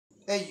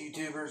Hey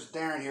YouTubers,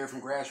 Darren here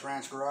from Grass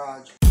Ranch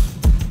Garage.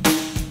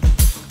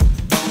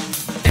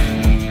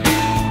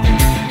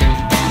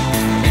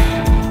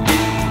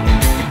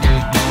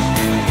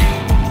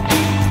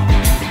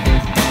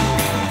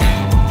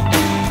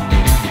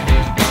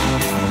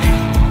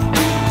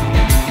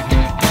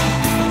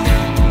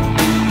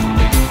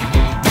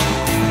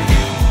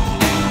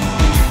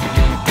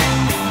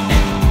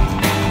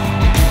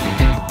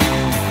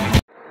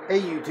 Hey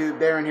YouTube,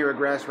 Darren here at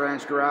Grass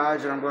Ranch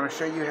Garage, and I'm going to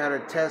show you how to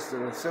test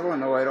the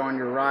solenoid on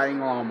your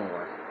riding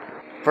lawnmower.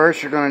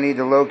 First, you're going to need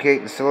to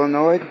locate the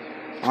solenoid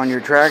on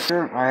your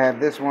tractor. I have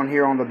this one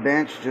here on the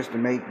bench just to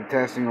make the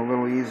testing a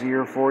little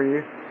easier for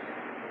you.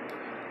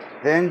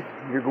 Then,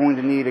 you're going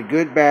to need a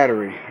good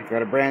battery. I've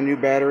got a brand new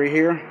battery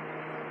here.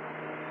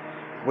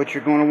 What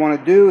you're going to want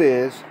to do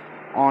is,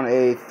 on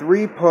a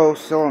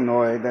 3-post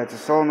solenoid, that's a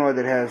solenoid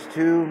that has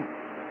 2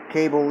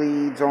 cable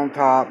leads on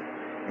top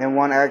and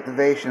 1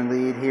 activation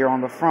lead here on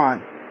the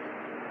front.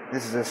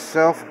 This is a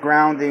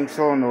self-grounding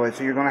solenoid,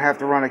 so you're going to have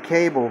to run a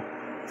cable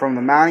from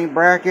the mounting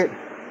bracket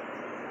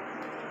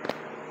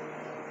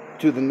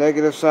to the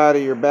negative side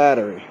of your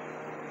battery,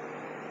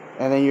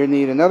 and then you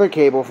need another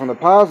cable from the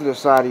positive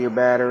side of your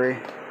battery,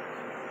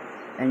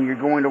 and you're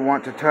going to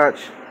want to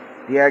touch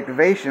the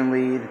activation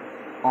lead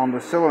on the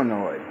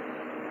solenoid.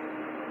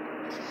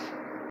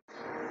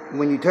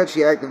 When you touch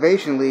the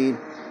activation lead,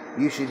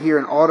 you should hear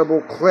an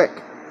audible click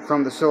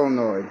from the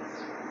solenoid.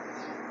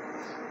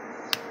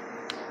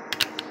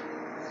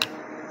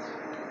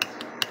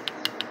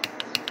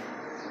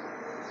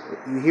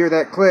 You hear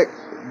that click,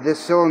 this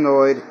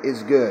solenoid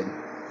is good.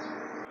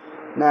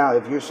 Now,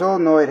 if your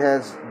solenoid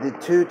has the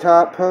 2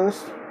 top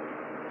posts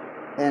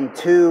and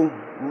 2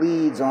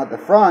 leads on the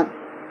front,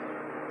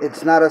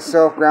 it's not a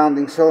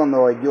self-grounding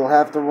solenoid. You'll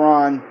have to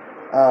run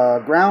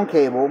a ground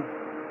cable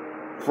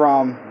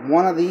from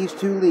one of these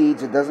 2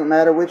 leads, it doesn't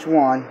matter which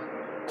one,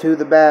 to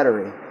the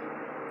battery,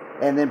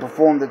 and then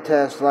perform the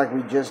test like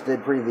we just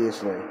did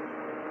previously.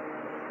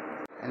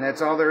 And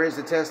that's all there is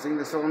to testing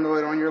the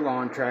solenoid on your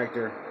lawn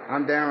tractor.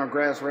 I'm Darren with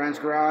Grass Ranch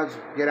Garage.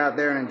 Get out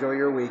there and enjoy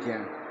your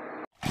weekend.